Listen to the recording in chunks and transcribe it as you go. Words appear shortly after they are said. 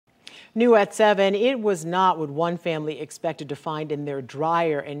New at 7, it was not what one family expected to find in their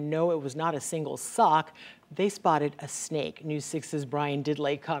dryer. And no, it was not a single sock. They spotted a snake. News 6's Brian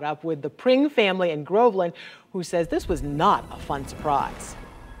Didley caught up with the Pring family in Groveland, who says this was not a fun surprise.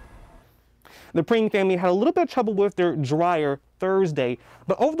 The Pring family had a little bit of trouble with their dryer Thursday,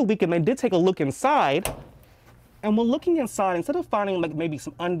 but over the weekend they did take a look inside. And when looking inside, instead of finding like maybe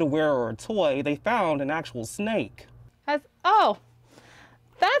some underwear or a toy, they found an actual snake. Oh,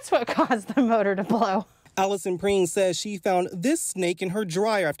 that's what caused the motor to blow. Allison Pring says she found this snake in her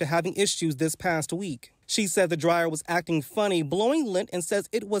dryer after having issues this past week. She said the dryer was acting funny, blowing lint, and says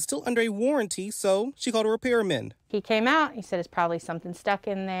it was still under a warranty, so she called a repairman. He came out, he said it's probably something stuck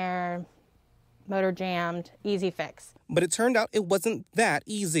in there, motor jammed, easy fix. But it turned out it wasn't that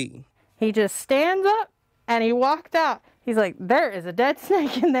easy. He just stands up and he walked out. He's like, there is a dead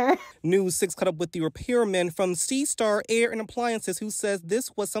snake in there. News 6 caught up with the repairman from C-Star Air and Appliances who says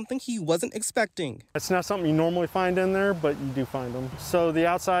this was something he wasn't expecting. It's not something you normally find in there, but you do find them. So the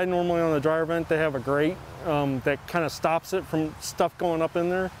outside, normally on the dryer vent, they have a grate that kind of stops it from stuff going up in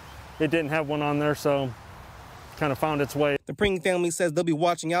there. It didn't have one on there, so kind of found its way. The Pring family says they'll be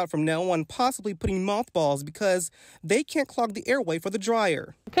watching out from now on, possibly putting mothballs because they can't clog the airway for the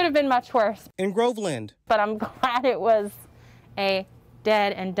dryer. It could have been much worse. In Groveland. But I'm glad it was a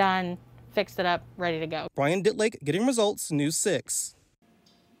dead and done, fixed it up, ready to go. Brian Didley, Getting Results, News 6.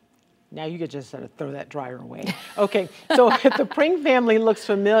 Now you could just sort of throw that dryer away. Okay, so if the Pring family looks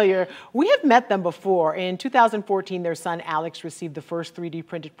familiar, we have met them before. In 2014, their son Alex received the first 3D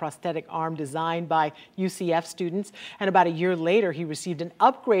printed prosthetic arm designed by UCF students. And about a year later, he received an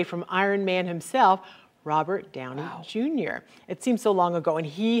upgrade from Iron Man himself, Robert Downey Jr. It seems so long ago, and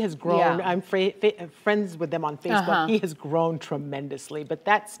he has grown. Yeah. I'm friends with them on Facebook. He has grown tremendously, but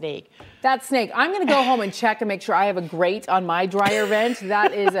that snake. I'm going to go home and check and make sure I have a grate on my dryer vent.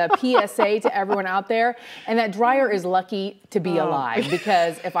 That is a PSA to everyone out there. And that dryer is lucky to be alive,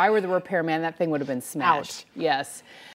 because if I were the repairman, that thing would have been smashed. Ouch. Yes.